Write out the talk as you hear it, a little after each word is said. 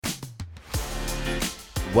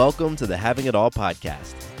Welcome to the Having It All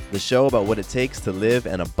podcast, the show about what it takes to live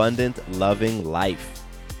an abundant, loving life.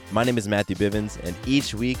 My name is Matthew Bivens, and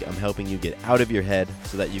each week I'm helping you get out of your head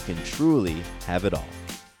so that you can truly have it all.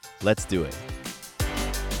 Let's do it.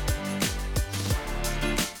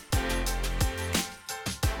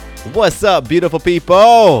 What's up, beautiful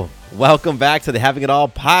people? Welcome back to the Having It All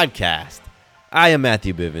podcast. I am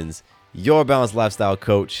Matthew Bivens, your balanced lifestyle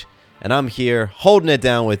coach, and I'm here holding it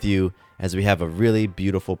down with you as we have a really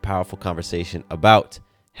beautiful, powerful conversation about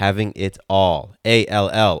having it all.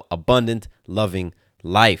 A-L-L, abundant, loving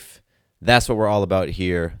life. That's what we're all about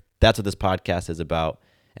here. That's what this podcast is about.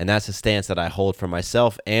 And that's the stance that I hold for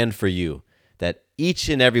myself and for you, that each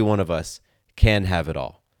and every one of us can have it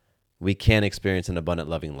all. We can experience an abundant,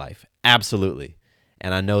 loving life. Absolutely.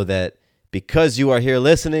 And I know that because you are here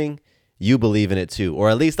listening, you believe in it too,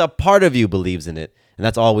 or at least a part of you believes in it. And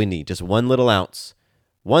that's all we need. Just one little ounce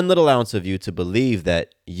of you to believe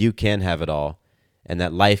that you can have it all and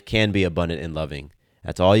that life can be abundant and loving.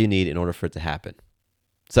 That's all you need in order for it to happen.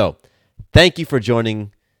 So thank you for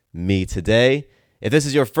joining me today. If this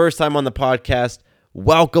is your first time on the podcast,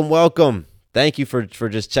 welcome. Thank you for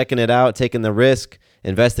just checking it out, taking the risk,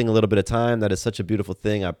 investing a little bit of time. That is such a beautiful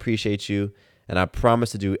thing. I appreciate you. And I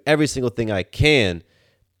promise to do every single thing I can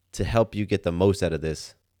to help you get the most out of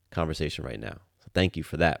this conversation right now. So thank you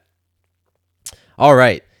for that. All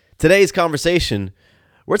right, today's conversation,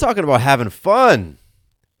 we're talking about having fun.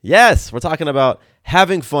 Yes, we're talking about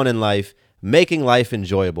having fun in life, making life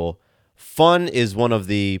enjoyable. Fun is one of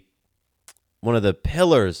the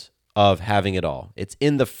pillars of having it all. It's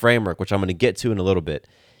in the framework, which I'm going to get to in a little bit.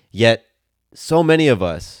 Yet, so many of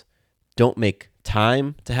us don't make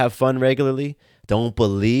time to have fun regularly, don't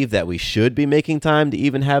believe that we should be making time to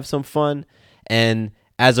even have some fun. And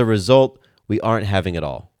as a result, we aren't having it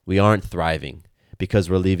all. We aren't thriving, because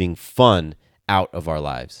we're leaving fun out of our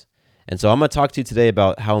lives. And so I'm going to talk to you today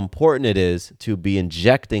about how important it is to be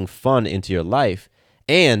injecting fun into your life.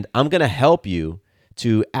 And I'm going to help you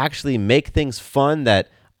to actually make things fun that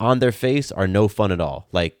on their face are no fun at all,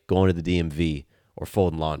 like going to the DMV or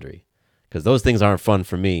folding laundry, because those things aren't fun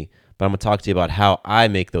for me. But I'm going to talk to you about how I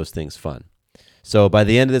make those things fun. So by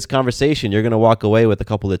the end of this conversation, you're going to walk away with a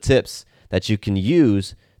couple of tips that you can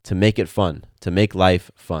use to make it fun, to make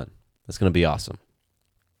life fun. That's going to be awesome.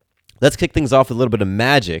 Let's kick things off with a little bit of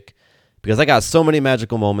magic, because I got so many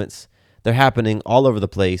magical moments. They're happening all over the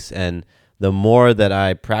place, and the more that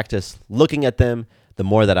I practice looking at them, the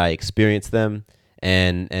more that I experience them,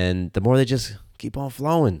 and the more they just keep on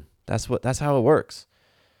flowing. That's how it works.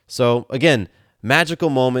 So again, magical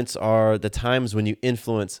moments are the times when you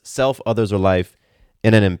influence self, others, or life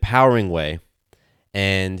in an empowering way,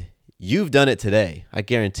 and you've done it today. I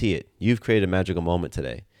guarantee it. You've created a magical moment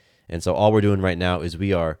today. And so all we're doing right now is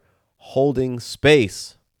we are holding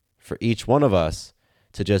space for each one of us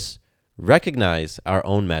to just recognize our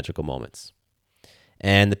own magical moments.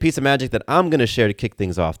 And the piece of magic that I'm going to share to kick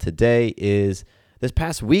things off today is this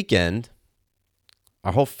past weekend,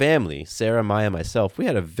 our whole family, Sarah, Maya, myself, we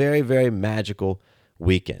had a very, very magical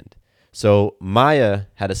weekend. So Maya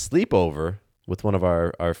had a sleepover with one of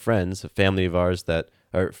our friends, a family of ours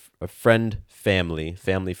a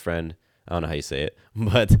family friend. I don't know how you say it,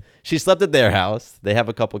 but she slept at their house. They have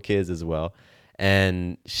a couple kids as well.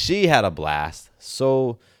 And she had a blast.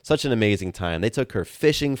 Such an amazing time. They took her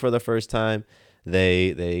fishing for the first time.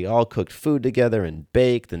 They all cooked food together and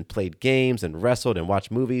baked and played games and wrestled and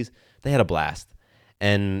watched movies. They had a blast.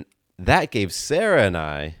 And that gave Sarah and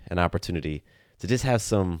I an opportunity to just have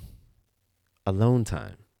some alone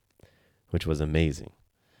time, which was amazing.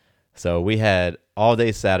 So we had all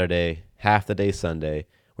day Saturday, half the day Sunday,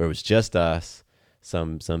 where it was just us,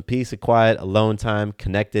 some peace of quiet, alone time,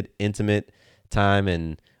 connected, intimate time,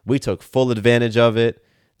 and we took full advantage of it.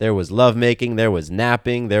 There was lovemaking, there was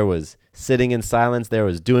napping, there was sitting in silence, there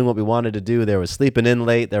was doing what we wanted to do, there was sleeping in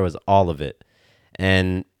late, there was all of it.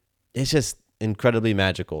 And it's just incredibly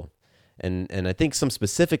magical. And I think some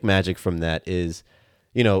specific magic from that is,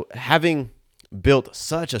 having built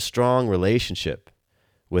such a strong relationship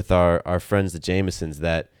with our friends, the Jamesons,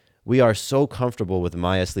 that we are so comfortable with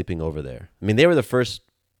Maya sleeping over there. I mean, they were the first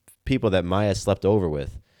people that Maya slept over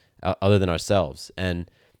with, other than ourselves.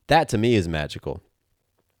 And that to me is magical.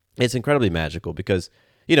 It's incredibly magical because,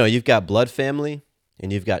 you've got blood family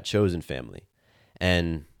and you've got chosen family.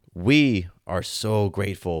 And we are so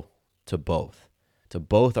grateful to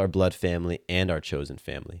both our blood family and our chosen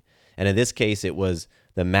family. And in this case, it was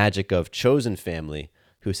the magic of chosen family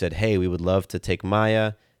who said, hey, we would love to take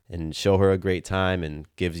Maya and show her a great time and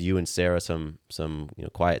give you and Sarah some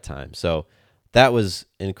quiet time. So that was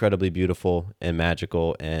incredibly beautiful and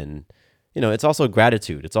magical, and it's also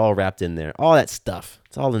gratitude. It's all wrapped in there. All that stuff.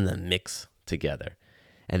 It's all in the mix together.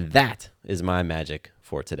 And that is my magic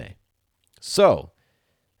for today. So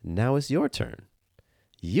now it's your turn.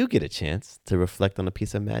 You get a chance to reflect on a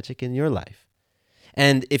piece of magic in your life.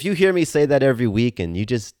 And if you hear me say that every week and you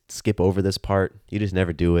just skip over this part, you just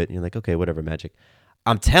never do it, and you're like, okay, whatever, magic.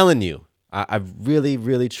 I'm telling you, I really,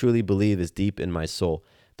 really, truly believe this deep in my soul.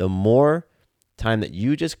 The more time that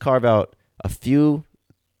you just carve out a few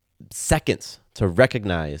seconds to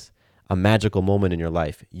recognize a magical moment in your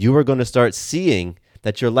life, you are going to start seeing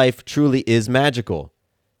that your life truly is magical.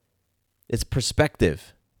 It's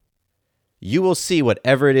perspective. You will see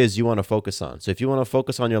whatever it is you want to focus on. So if you want to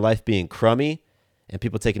focus on your life being crummy and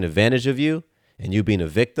people taking advantage of you and you being a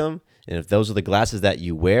victim, and if those are the glasses that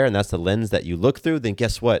you wear and that's the lens that you look through, then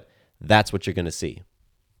guess what? That's what you're going to see.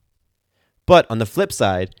 But on the flip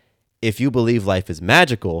side, if you believe life is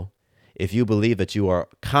magical, if you believe that you are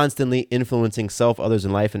constantly influencing self, others,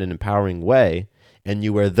 and life in an empowering way, and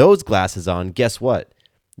you wear those glasses on, guess what?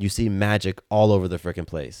 You see magic all over the freaking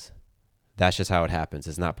place. That's just how it happens.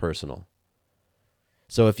 It's not personal.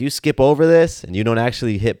 So if you skip over this and you don't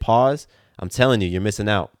actually hit pause, I'm telling you, you're missing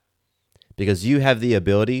out. Because you have the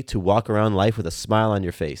ability to walk around life with a smile on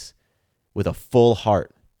your face, with a full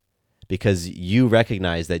heart. Because you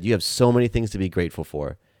recognize that you have so many things to be grateful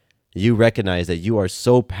for. You recognize that you are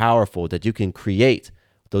so powerful that you can create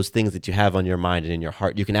those things that you have on your mind and in your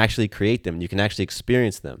heart. You can actually create them. You can actually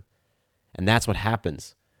experience them. And that's what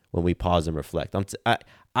happens when we pause and reflect.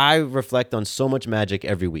 I reflect on so much magic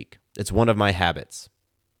every week. It's one of my habits.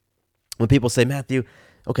 When people say, Matthew,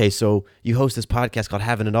 okay, so you host this podcast called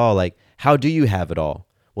Having It All. Like, how do you have it all?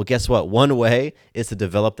 Well, guess what? One way is to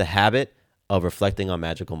develop the habit of reflecting on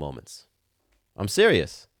magical moments. I'm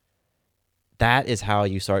serious. That is how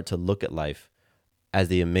you start to look at life as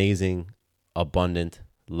the amazing, abundant,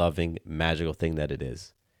 loving, magical thing that it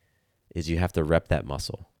is you have to rep that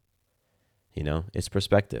muscle. It's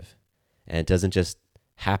perspective. And it doesn't just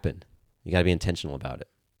happen. You got to be intentional about it.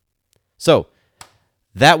 So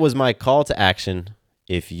that was my call to action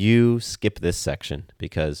if you skip this section,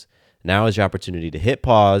 because now is your opportunity to hit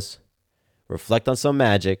pause, reflect on some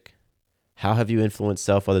magic. How have you influenced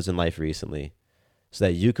self, others, in life recently, so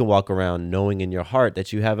that you can walk around knowing in your heart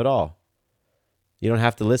that you have it all? You don't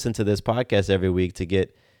have to listen to this podcast every week to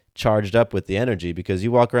get charged up with the energy, because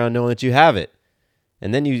you walk around knowing that you have it.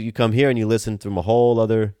 And then you come here and you listen from a whole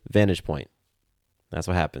other vantage point. That's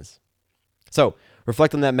what happens. So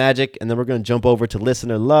reflect on that magic, and then we're going to jump over to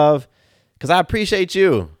listener love, because I appreciate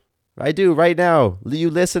you. I do right now. You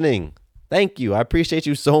listening. Thank you. I appreciate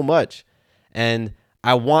you so much. And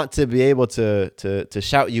I want to be able to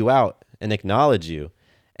shout you out and acknowledge you.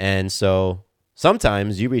 And so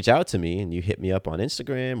sometimes you reach out to me and you hit me up on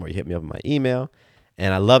Instagram or you hit me up on my email.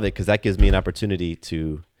 And I love it because that gives me an opportunity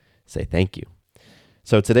to say thank you.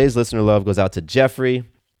 So today's listener love goes out to Jeffrey.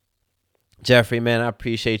 Jeffrey, man, I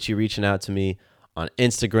appreciate you reaching out to me on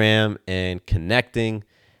Instagram and connecting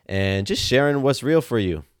and just sharing what's real for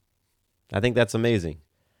you. I think that's amazing.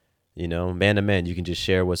 Man to man, you can just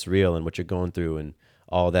share what's real and what you're going through and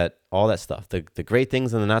all that stuff, the great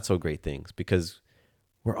things and the not so great things, because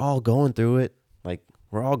we're all going through it. Like,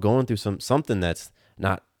 we're all going through something that's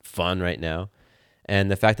not fun right now.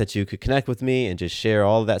 And the fact that you could connect with me and just share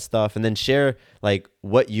all of that stuff, and then share like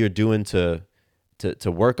what you're doing to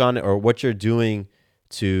work on it, or what you're doing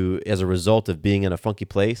as a result of being in a funky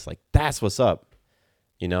place, like, that's what's up.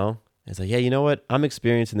 It's like, yeah, you know what? I'm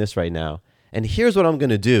experiencing this right now, and here's what I'm going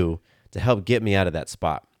to do to help get me out of that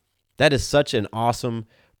spot. That is such an awesome,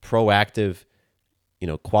 proactive,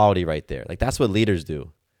 quality right there. Like, that's what leaders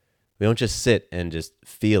do. We don't just sit and just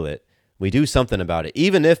feel it. We do something about it,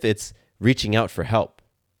 even if it's reaching out for help,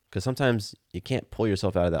 because sometimes you can't pull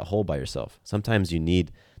yourself out of that hole by yourself. Sometimes you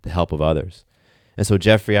need the help of others. And so,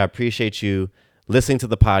 Jeffrey, I appreciate you listening to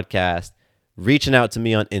the podcast, reaching out to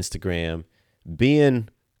me on Instagram, being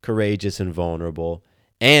courageous and vulnerable,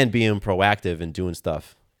 and being proactive and doing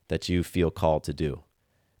stuff that you feel called to do.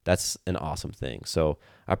 That's an awesome thing. So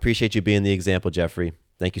I appreciate you being the example, Jeffrey.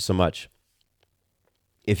 Thank you so much.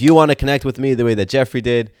 If you want to connect with me the way that Jeffrey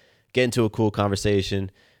did, get into a cool conversation,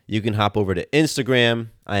 you can hop over to Instagram.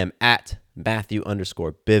 I am at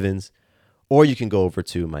Matthew_Bivens, or you can go over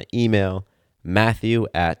to my email,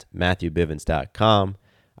 Matthew@MatthewBivens.com.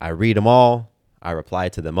 I read them all. I reply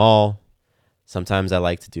to them all. Sometimes I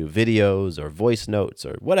like to do videos or voice notes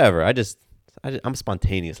or whatever. I'm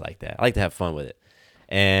spontaneous like that. I like to have fun with it.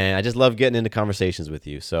 And I just love getting into conversations with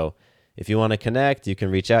you. So if you want to connect, you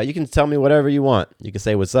can reach out. You can tell me whatever you want. You can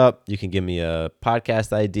say what's up. You can give me a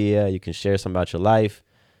podcast idea. You can share something about your life.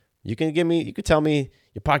 You can tell me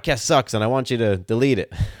your podcast sucks and I want you to delete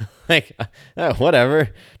it. Like, whatever.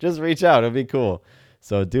 Just reach out. It'll be cool.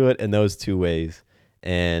 So do it in those two ways.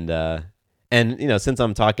 And since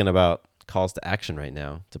I'm talking about calls to action right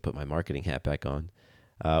now, to put my marketing hat back on,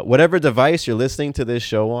 whatever device you're listening to this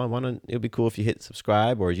show on, it'd be cool if you hit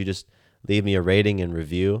subscribe or you just leave me a rating and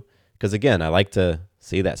review. Because again, I like to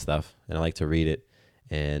see that stuff and I like to read it.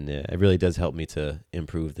 And it really does help me to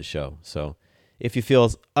improve the show. So if you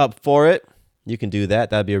feel up for it, you can do that.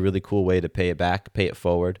 That'd be a really cool way to pay it back, pay it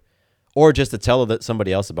forward, or just to tell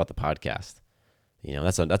somebody else about the podcast.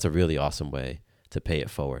 That's a really awesome way to pay it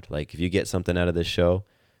forward. Like if you get something out of this show,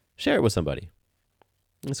 share it with somebody.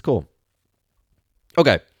 It's cool.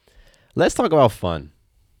 Okay, let's talk about fun.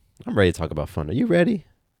 I'm ready to talk about fun. Are you ready?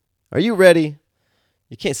 Are you ready?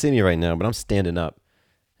 You can't see me right now, but I'm standing up.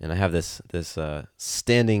 And I have this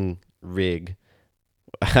standing rig.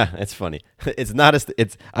 It's funny.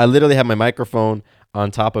 I literally have my microphone on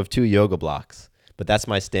top of 2 yoga blocks. But that's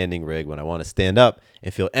my standing rig when I want to stand up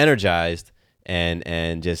and feel energized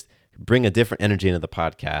and just bring a different energy into the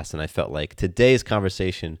podcast. And I felt like today's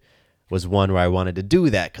conversation was one where I wanted to do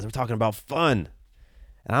that because we're talking about fun.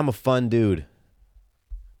 And I'm a fun dude.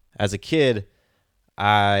 As a kid,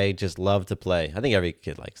 I just love to play. I think every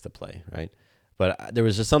kid likes to play, right? But there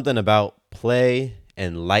was just something about play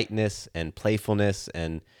and lightness and playfulness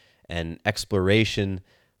and exploration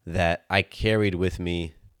that I carried with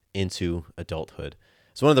me into adulthood.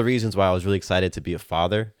 It's one of the reasons why I was really excited to be a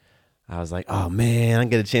father. I was like, oh man, I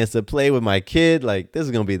get a chance to play with my kid. Like, this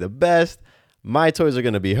is going to be the best. My toys are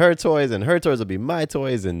going to be her toys and her toys will be my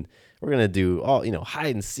toys. And we're going to do all,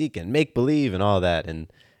 hide and seek and make believe and all that.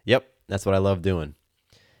 And yep, that's what I love doing.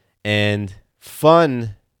 And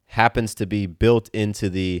fun happens to be built into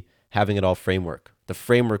the having it all framework, the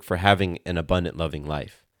framework for having an abundant, loving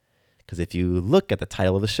life. Because if you look at the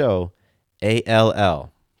title of the show,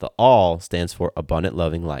 ALL, the all stands for abundant,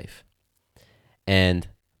 loving life. And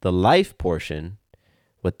the life portion,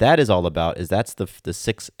 what that is all about is that's the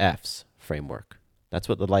 6 F's framework. That's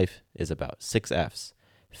what the life is about, 6 F's.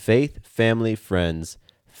 Faith, family, friends,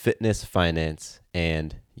 fitness, finance,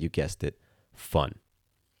 and you guessed it, fun.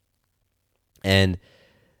 And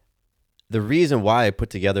the reason why I put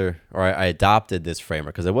together or I adopted this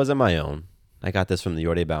framework, because it wasn't my own. I got this from the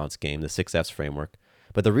Your Day Balance game, the 6 F's framework.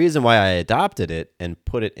 But the reason why I adopted it and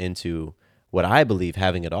put it into what I believe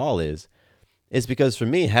having it all is because for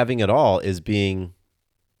me, having it all is being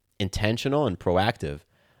intentional and proactive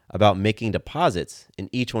about making deposits in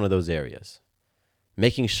each one of those areas.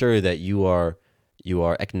 Making sure that you are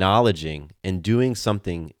acknowledging and doing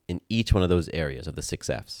something in each one of those areas of the 6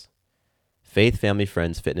 F's. Faith, family,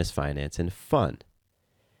 friends, fitness, finance, and fun.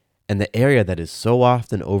 And the area that is so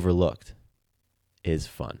often overlooked is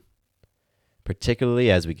fun.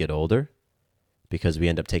 Particularly as we get older, because we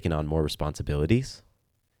end up taking on more responsibilities.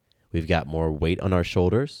 We've got more weight on our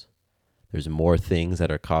shoulders. There's more things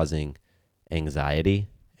that are causing anxiety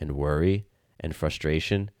and worry and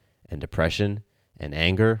frustration and depression and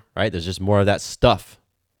anger, right? There's just more of that stuff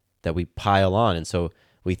that we pile on. And so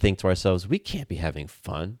we think to ourselves, we can't be having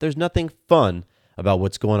fun. There's nothing fun about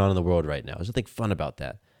what's going on in the world right now. There's nothing fun about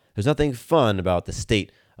that. There's nothing fun about the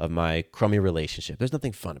state of my crummy relationship. There's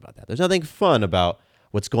nothing fun about that. There's nothing fun about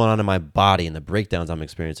what's going on in my body and the breakdowns I'm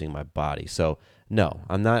experiencing in my body. So no,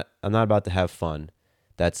 I'm not about to have fun.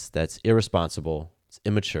 That's irresponsible. It's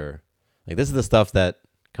immature. Like, this is the stuff that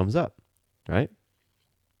comes up, right?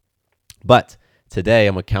 But today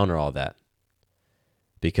I'm going to counter all that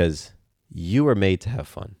because you were made to have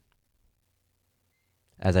fun.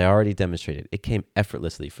 As I already demonstrated, it came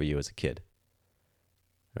effortlessly for you as a kid,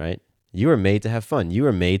 right? You were made to have fun. You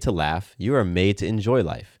were made to laugh. You are made to enjoy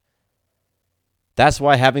life. That's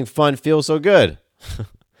why having fun feels so good.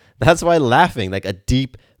 That's why laughing, like a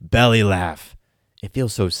deep belly laugh, it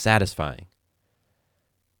feels so satisfying.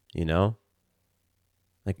 You know?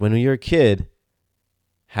 Like when you're a kid,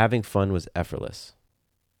 having fun was effortless.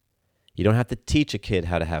 You don't have to teach a kid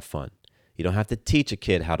how to have fun. You don't have to teach a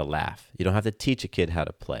kid how to laugh. You don't have to teach a kid how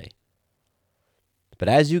to play. But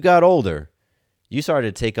as you got older, you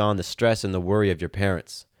started to take on the stress and the worry of your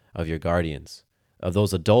parents, of your guardians, of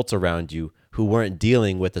those adults around you who weren't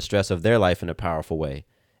dealing with the stress of their life in a powerful way.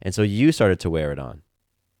 And so you started to wear it on.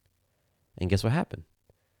 And guess what happened?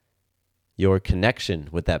 Your connection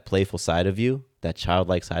with that playful side of you, that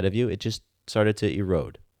childlike side of you, it just started to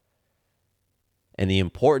erode. And the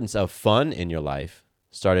importance of fun in your life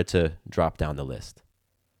started to drop down the list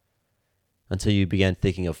until you began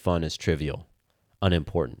thinking of fun as trivial,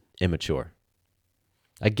 unimportant, immature.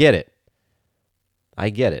 I get it.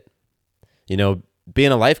 You know,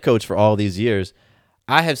 being a life coach for all these years,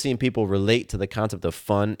 I have seen people relate to the concept of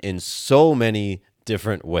fun in so many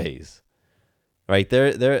different ways. Right?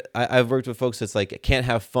 I've worked with folks that's like, I can't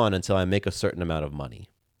have fun until I make a certain amount of money.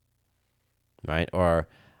 Right? Or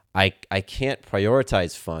I can't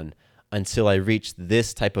prioritize fun until I reach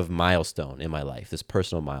this type of milestone in my life, this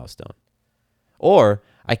personal milestone. Or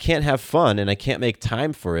I can't have fun and I can't make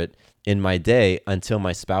time for it in my day until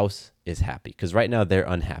my spouse is happy. Because right now they're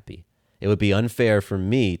unhappy. It would be unfair for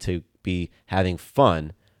me to be having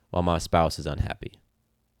fun while my spouse is unhappy.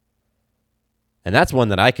 And that's one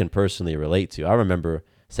that I can personally relate to. I remember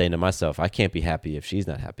saying to myself, I can't be happy if she's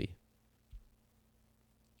not happy.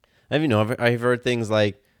 And I've heard things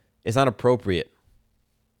like, it's not appropriate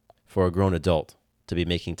for a grown adult to be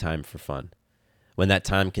making time for fun when that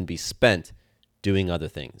time can be spent doing other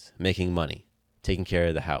things, making money, taking care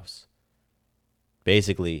of the house.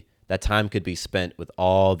 Basically, that time could be spent with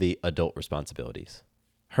all the adult responsibilities.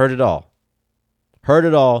 Heard it all.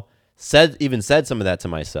 Said some of that to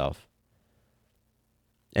myself.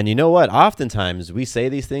 And you know what? Oftentimes we say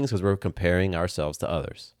these things because we're comparing ourselves to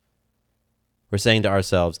others. We're saying to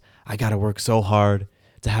ourselves, I got to work so hard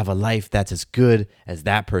to have a life that's as good as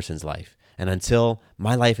that person's life. And until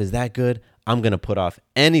my life is that good, I'm going to put off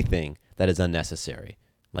anything that is unnecessary,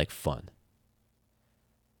 like fun.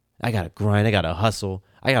 I got to grind. I got to hustle.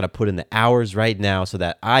 I got to put in the hours right now so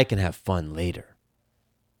that I can have fun later.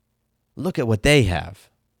 Look at what they have.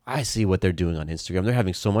 I see what they're doing on Instagram. They're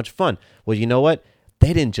having so much fun. Well, you know what?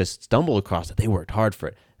 They didn't just stumble across it. They worked hard for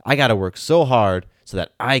it. I got to work so hard so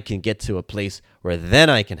that I can get to a place where then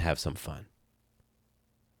I can have some fun.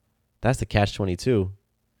 That's the catch-22,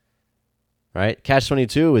 right?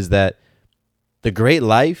 Catch-22 is that the great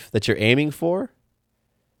life that you're aiming for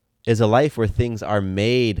is a life where things are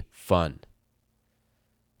made fun.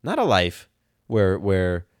 Not a life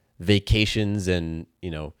where vacations and,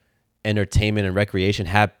 entertainment and recreation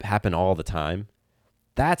happen all the time.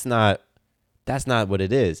 That's not what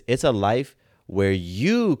it is. It's a life where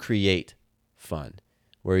you create fun,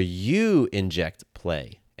 where you inject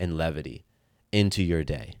play and levity into your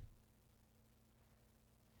day.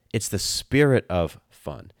 It's the spirit of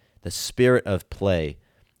fun, the spirit of play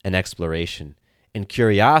and exploration and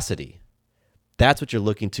curiosity. That's what you're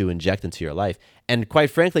looking to inject into your life. And quite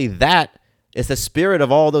frankly, that is the spirit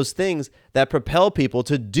of all those things that propel people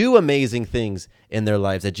to do amazing things in their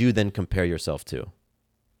lives that you then compare yourself to.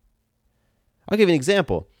 I'll give you an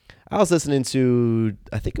example. I was listening to,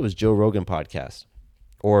 I think it was Joe Rogan podcast,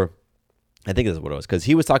 or I think that's what it was, because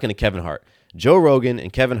he was talking to Kevin Hart. Joe Rogan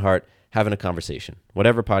and Kevin Hart having a conversation,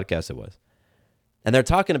 whatever podcast it was. And they're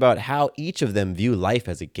talking about how each of them view life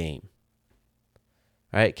as a game.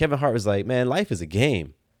 All right? Kevin Hart was like, man, life is a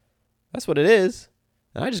game. That's what it is.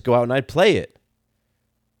 And I just go out and I play it.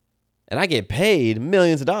 And I get paid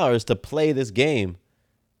millions of dollars to play this game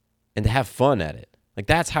and to have fun at it. Like,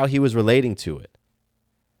 that's how he was relating to it.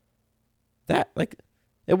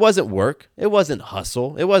 It wasn't work. It wasn't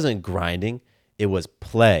hustle. It wasn't grinding. It was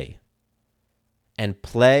play. And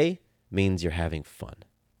play means you're having fun.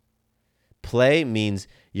 Play means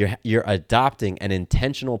you're adopting an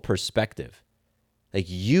intentional perspective. Like,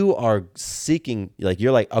 you are seeking,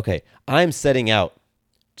 you're like, okay, I'm setting out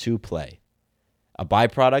to play. A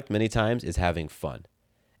byproduct many times is having fun.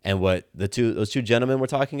 And what those two gentlemen were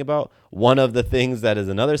talking about, one of the things that is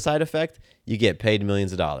another side effect, you get paid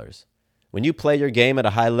millions of dollars. When you play your game at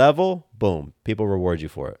a high level, boom, people reward you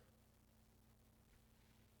for it.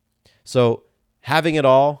 So having it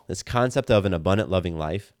all, this concept of an abundant, loving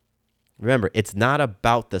life, remember, it's not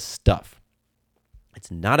about the stuff. It's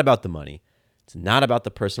not about the money. It's not about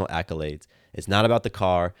the personal accolades. It's not about the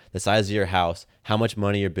car, the size of your house, how much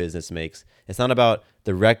money your business makes. It's not about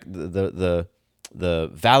the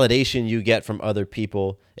validation you get from other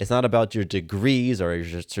people. It's not about your degrees or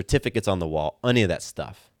your certificates on the wall, any of that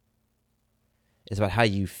stuff. It's about how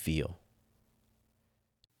you feel.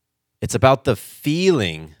 It's about the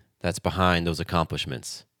feeling that's behind those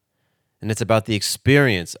accomplishments. And it's about the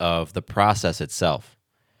experience of the process itself.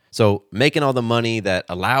 So making all the money that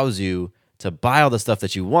allows you to buy all the stuff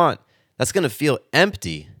that you want, that's going to feel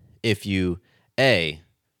empty if you, A,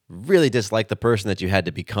 really dislike the person that you had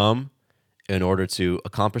to become in order to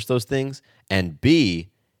accomplish those things, and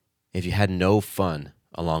B, if you had no fun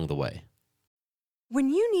along the way. When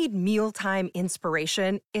you need mealtime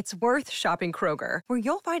inspiration, it's worth shopping Kroger, where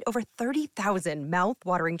you'll find over 30,000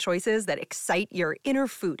 mouth-watering choices that excite your inner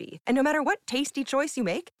foodie. And no matter what tasty choice you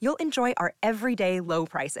make, you'll enjoy our everyday low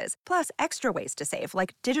prices, plus extra ways to save,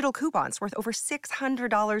 like digital coupons worth over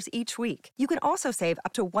 $600 each week. You can also save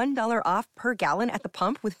up to $1 off per gallon at the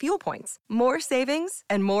pump with fuel points. More savings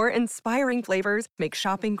and more inspiring flavors make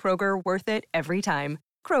shopping Kroger worth it every time.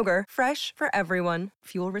 Kroger, fresh for everyone.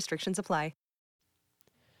 Fuel restrictions apply.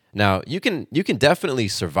 Now, you can definitely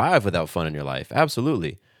survive without fun in your life.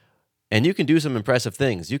 Absolutely. And you can do some impressive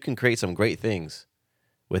things. You can create some great things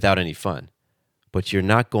without any fun. But you're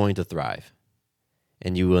not going to thrive.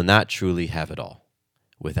 And you will not truly have it all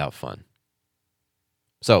without fun.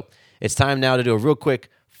 So, it's time now to do a real quick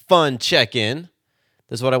fun check-in.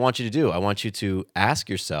 This is what I want you to do. I want you to ask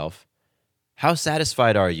yourself, how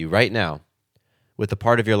satisfied are you right now with the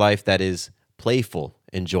part of your life that is playful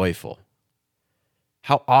and joyful?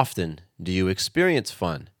 How often do you experience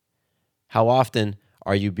fun? How often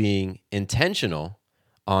are you being intentional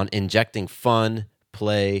on injecting fun,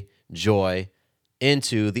 play, joy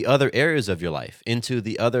into the other areas of your life, into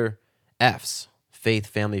the other F's: faith,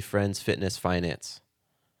 family, friends, fitness, finance?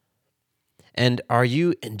 And are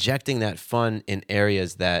you injecting that fun in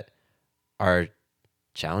areas that are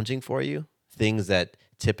challenging for you? Things that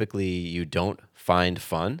typically you don't find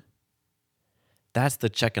fun? That's the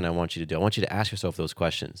check-in I want you to do. I want you to ask yourself those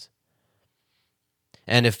questions.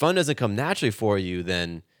 And if fun doesn't come naturally for you,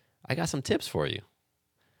 then I got some tips for you.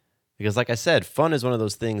 Because like I said, fun is one of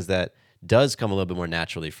those things that does come a little bit more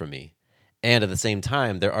naturally for me. And at the same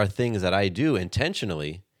time, there are things that I do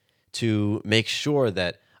intentionally to make sure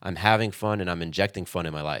that I'm having fun and I'm injecting fun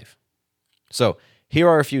in my life. So here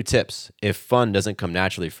are a few tips if fun doesn't come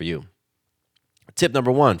naturally for you. Tip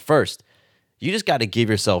number one, first, you just got to give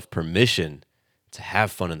yourself permission to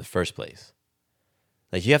have fun in the first place.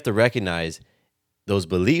 Like, you have to recognize those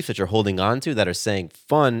beliefs that you're holding on to that are saying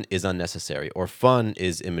fun is unnecessary or fun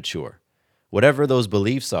is immature. Whatever those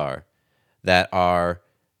beliefs are that are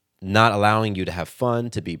not allowing you to have fun,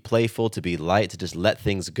 to be playful, to be light, to just let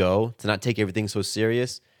things go, to not take everything so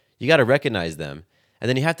serious, you got to recognize them. And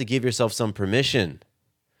then you have to give yourself some permission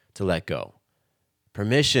to let go.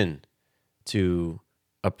 Permission to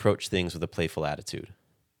approach things with a playful attitude.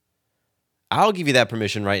 I'll give you that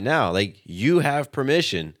permission right now. Like, you have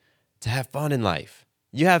permission to have fun in life.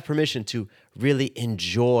 You have permission to really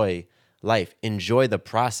enjoy life, enjoy the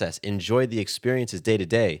process, enjoy the experiences day to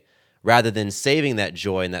day, rather than saving that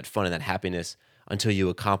joy and that fun and that happiness until you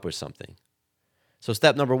accomplish something. So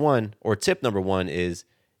step number one, or tip number one, is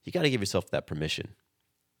you got to give yourself that permission.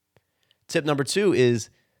 Tip number two is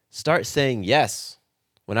start saying yes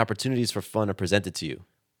when opportunities for fun are presented to you.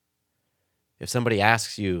 If somebody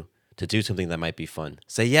asks you to do something that might be fun,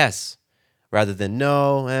 say yes, rather than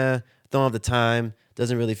no, don't have the time,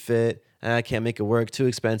 doesn't really fit, I can't make it work, too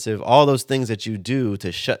expensive. All those things that you do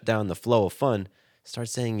to shut down the flow of fun, start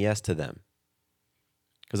saying yes to them.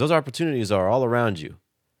 Because those opportunities are all around you.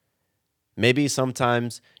 Maybe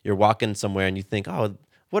sometimes you're walking somewhere and you think, oh,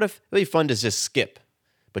 what if it'd be fun to just skip?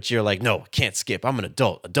 But you're like, no, I can't skip. I'm an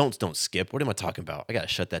adult. Adults don't skip. What am I talking about? I got to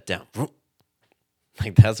shut that down.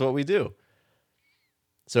 Like, that's what we do.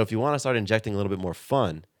 So if you want to start injecting a little bit more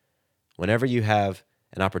fun, whenever you have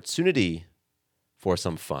an opportunity for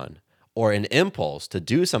some fun or an impulse to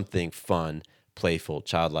do something fun, playful,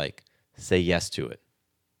 childlike, say yes to it.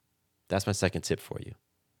 That's my second tip for you.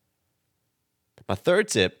 My third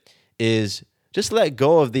tip is just let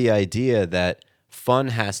go of the idea that fun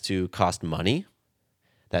has to cost money,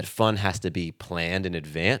 that fun has to be planned in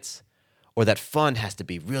advance, or that fun has to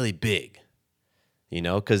be really big. You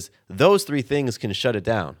know, because those three things can shut it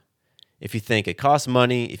down. If you think it costs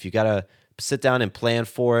money, if you got to sit down and plan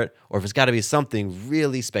for it, or if it's got to be something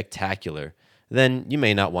really spectacular, then you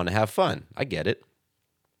may not want to have fun. I get it.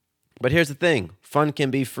 But here's the thing. Fun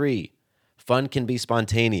can be free. Fun can be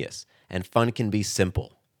spontaneous. And fun can be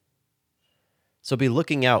simple. So be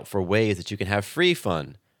looking out for ways that you can have free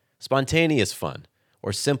fun, spontaneous fun,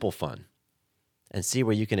 or simple fun, and see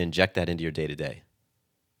where you can inject that into your day-to-day.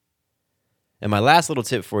 And my last little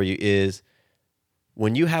tip for you is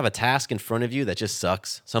when you have a task in front of you that just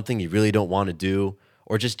sucks, something you really don't want to do,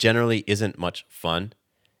 or just generally isn't much fun,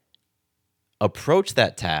 approach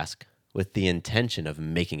that task with the intention of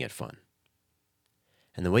making it fun.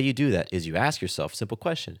 And the way you do that is you ask yourself a simple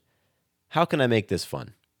question: how can I make this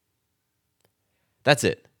fun? That's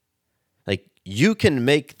it. Like, you can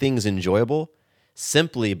make things enjoyable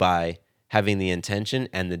simply by having the intention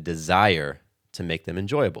and the desire to make them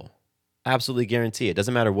enjoyable. Absolutely guarantee it.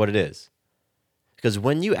 Doesn't matter what it is. Because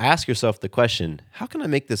when you ask yourself the question, how can I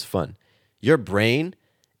make this fun? your brain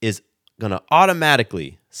is going to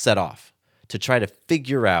automatically set off to try to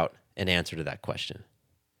figure out an answer to that question.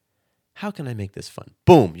 How can I make this fun?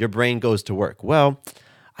 Boom, your brain goes to work. Well,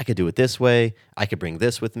 I could do it this way. I could bring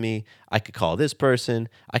this with me. I could call this person.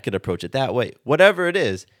 I could approach it that way. Whatever it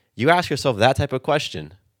is, you ask yourself that type of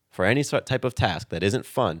question for any sort type of task that isn't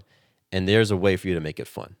fun, and there's a way for you to make it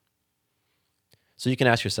fun. So you can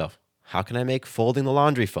ask yourself, how can I make folding the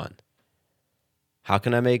laundry fun? How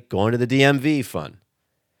can I make going to the DMV fun?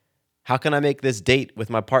 How can I make this date with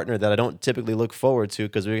my partner that I don't typically look forward to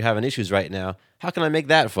because we're having issues right now? How can I make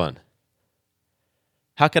that fun?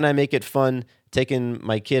 How can I make it fun taking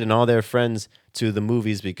my kid and all their friends to the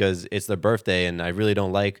movies because it's their birthday and I really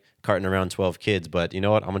don't like carting around 12 kids, but you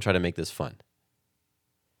know what? I'm going to try to make this fun.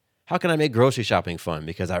 How can I make grocery shopping fun?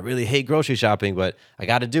 Because I really hate grocery shopping, but I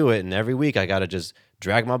got to do it. And every week I got to just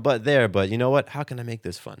drag my butt there. But you know what? How can I make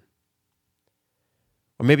this fun?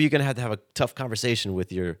 Or maybe you're going to have a tough conversation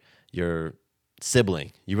with your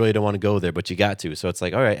sibling. You really don't want to go there, but you got to. So it's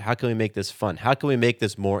like, all right, how can we make this fun? How can we make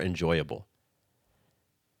this more enjoyable?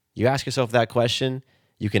 You ask yourself that question,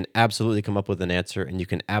 you can absolutely come up with an answer, and you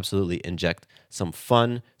can absolutely inject some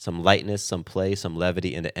fun, some lightness, some play, some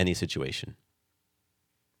levity into any situation.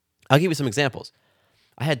 I'll give you some examples.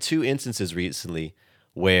 I had 2 instances recently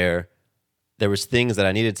where there was things that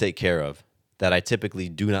I needed to take care of that I typically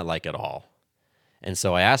do not like at all. And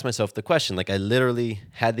so I asked myself the question, like I literally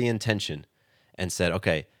had the intention and said,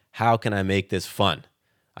 okay, how can I make this fun?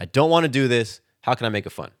 I don't want to do this. How can I make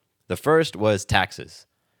it fun? The first was taxes.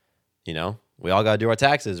 You know, we all got to do our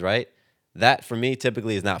taxes, right? That for me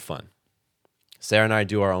typically is not fun. Sarah and I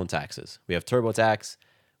do our own taxes. We have TurboTax.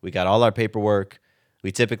 We got all our paperwork.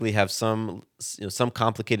 We typically have some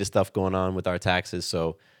complicated stuff going on with our taxes.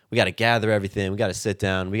 So we got to gather everything. We got to sit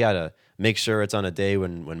down. We got to make sure it's on a day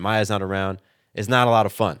when Maya's not around. It's not a lot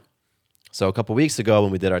of fun. So a couple weeks ago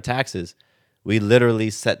when we did our taxes, we literally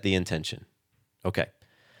set the intention. Okay,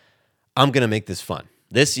 I'm going to make this fun.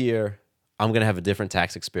 This year, I'm going to have a different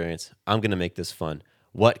tax experience. I'm going to make this fun.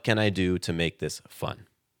 What can I do to make this fun?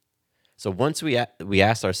 So once we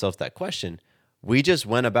asked ourselves that question, we just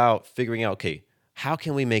went about figuring out, okay, how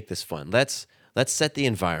can we make this fun? Let's set the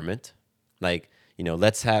environment. Like,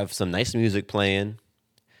 let's have some nice music playing.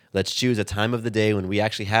 Let's choose a time of the day when we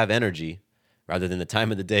actually have energy rather than the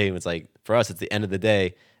time of the day when it's like, for us, it's the end of the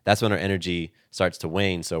day. That's when our energy starts to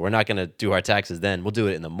wane. So we're not going to do our taxes then. We'll do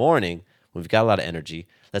it in the morning when we've got a lot of energy.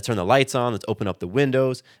 Let's turn the lights on. Let's open up the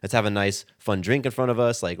windows. Let's have a nice, fun drink in front of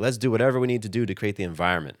us. Like, let's do whatever we need to do to create the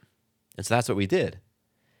environment. And so that's what we did.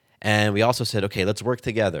 And we also said, okay, let's work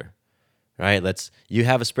together, right? You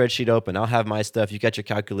have a spreadsheet open. I'll have my stuff. You got your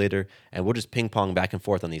calculator, and we'll just ping pong back and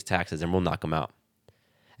forth on these taxes, and we'll knock them out.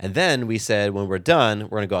 And then we said, when we're done,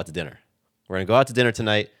 we're going to go out to dinner. We're going to go out to dinner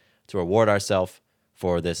tonight to reward ourselves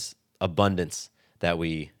for this abundance that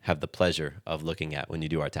we have the pleasure of looking at when you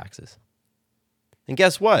do our taxes. And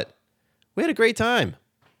guess what? We had a great time.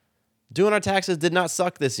 Doing our taxes did not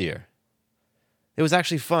suck this year. It was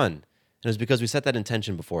actually fun. And it was because we set that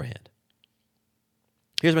intention beforehand.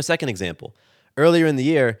 Here's my second example. Earlier in the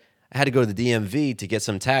year, I had to go to the DMV to get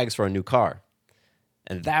some tags for a new car.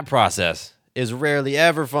 And that process is rarely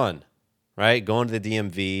ever fun, right? Going to the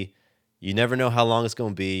DMV, you never know how long it's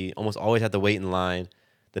going to be. Almost always have to wait in line.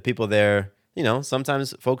 The people there,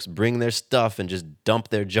 sometimes folks bring their stuff and just dump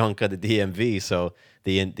their junk at the DMV. So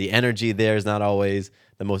the energy there is not always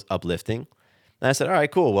the most uplifting. And I said, all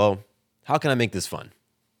right, cool. Well, how can I make this fun?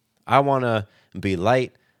 I want to be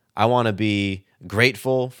light. I want to be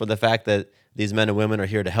grateful for the fact that these men and women are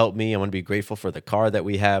here to help me. I want to be grateful for the car that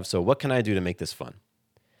we have. So what can I do to make this fun?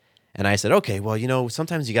 And I said, okay, well,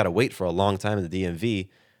 sometimes you got to wait for a long time at the DMV.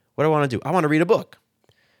 What do I want to do? I want to read a book.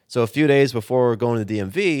 So a few days before going to the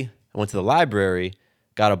DMV, I went to the library,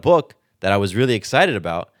 got a book that I was really excited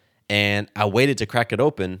about, and I waited to crack it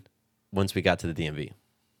open once we got to the DMV.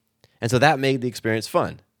 And so that made the experience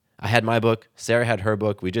fun. I had my book, Sarah had her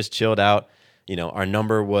book. We just chilled out. We saw our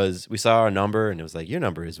number, and it was like, your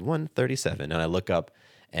number is 137. And I look up,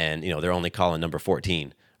 and, they're only calling number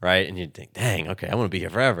 14, right? And you think, dang, okay, I want to be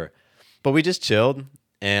here forever. But we just chilled,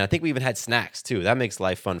 and I think we even had snacks, too. That makes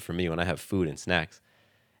life fun for me when I have food and snacks.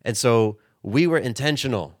 And so we were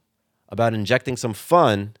intentional about injecting some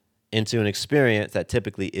fun into an experience that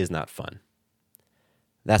typically is not fun.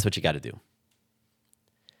 That's what you got to do.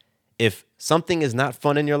 If something is not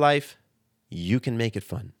fun in your life, you can make it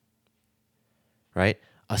fun, right?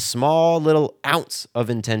 A small little ounce of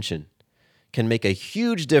intention can make a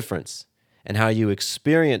huge difference in how you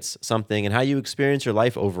experience something and how you experience your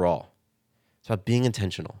life overall. It's about being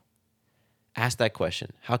intentional. Ask that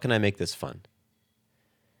question. How can I make this fun?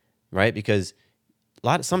 right? Because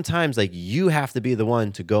sometimes like you have to be the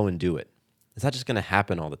one to go and do it. It's not just going to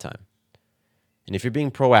happen all the time. And if you're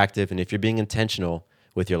being proactive and if you're being intentional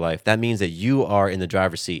with your life, that means that you are in the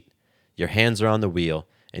driver's seat. Your hands are on the wheel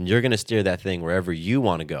and you're going to steer that thing wherever you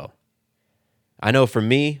want to go. I know for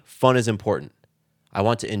me, fun is important. I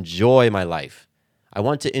want to enjoy my life. I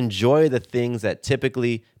want to enjoy the things that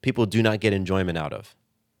typically people do not get enjoyment out of,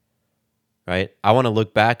 right? I want to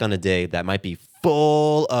look back on a day that might be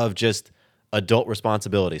full of just adult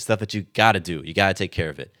responsibility, stuff that you got to do. You got to take care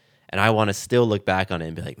of it. And I want to still look back on it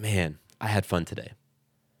and be like, man, I had fun today.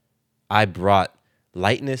 I brought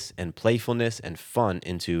lightness and playfulness and fun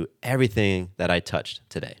into everything that I touched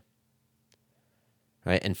today,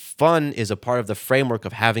 right? And fun is a part of the framework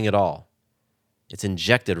of having it all. It's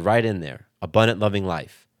injected right in there. Abundant, loving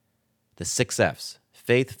life. The 6 F's: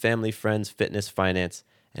 faith, family, friends, fitness, finance,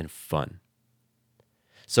 and fun.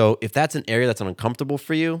 So if that's an area that's uncomfortable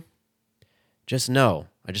for you, just know,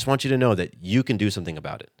 I just want you to know that you can do something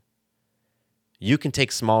about it. You can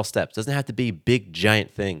take small steps. It doesn't have to be big, giant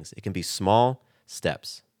things. It can be small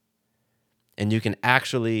steps. And you can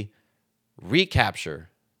actually recapture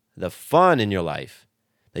the fun in your life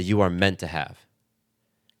that you are meant to have.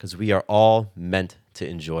 Because we are all meant to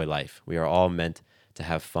enjoy life. We are all meant to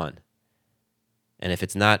have fun. And if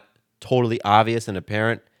it's not totally obvious and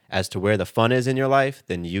apparent as to where the fun is in your life,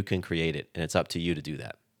 then you can create it. And it's up to you to do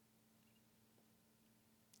that.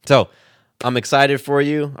 So I'm excited for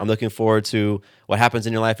you. I'm looking forward to what happens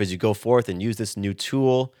in your life as you go forth and use this new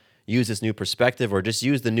tool, use this new perspective, or just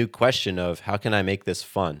use the new question of how can I make this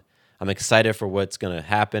fun? I'm excited for what's going to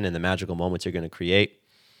happen and the magical moments you're going to create.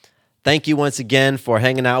 Thank you once again for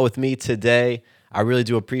hanging out with me today. I really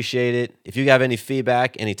do appreciate it. If you have any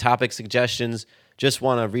feedback, any topic suggestions, just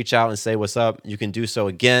want to reach out and say what's up, you can do so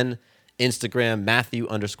again. Instagram,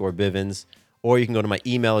 Matthew_Bivens, or you can go to my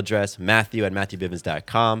email address,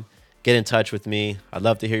 matthew@matthewbivens.com. Get in touch with me. I'd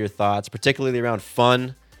love to hear your thoughts, particularly around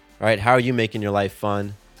fun, right? How are you making your life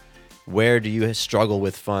fun? Where do you struggle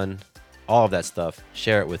with fun? All of that stuff.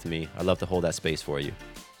 Share it with me. I'd love to hold that space for you.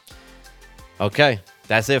 Okay,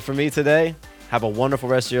 that's it for me today. Have a wonderful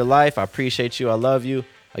rest of your life. I appreciate you. I love you.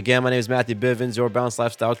 Again, my name is Matthew Bivens, your balanced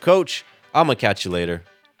lifestyle coach. I'm going to catch you later.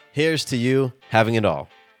 Here's to you having it all.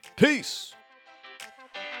 Peace.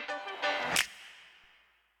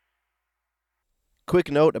 Quick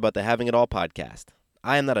note about the Having It All podcast.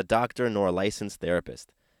 I am not a doctor nor a licensed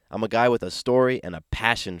therapist. I'm a guy with a story and a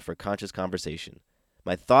passion for conscious conversation.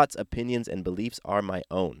 My thoughts, opinions, and beliefs are my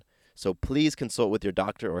own. So please consult with your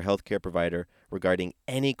doctor or healthcare provider regarding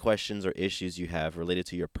any questions or issues you have related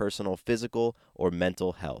to your personal, physical, or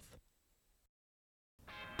mental health.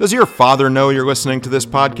 Does your father know you're listening to this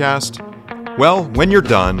podcast? Well, when you're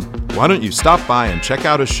done, why don't you stop by and check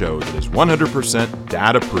out a show that is 100%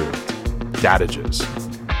 dad-approved, Dadages.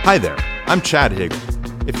 Hi there, I'm Chad Higgle.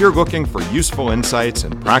 If you're looking for useful insights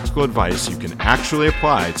and practical advice you can actually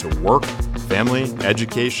apply to work, family,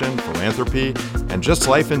 education, philanthropy, and just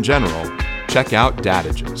life in general, check out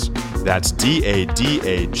Dadages. That's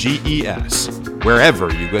Dadages,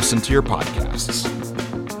 wherever you listen to your podcasts.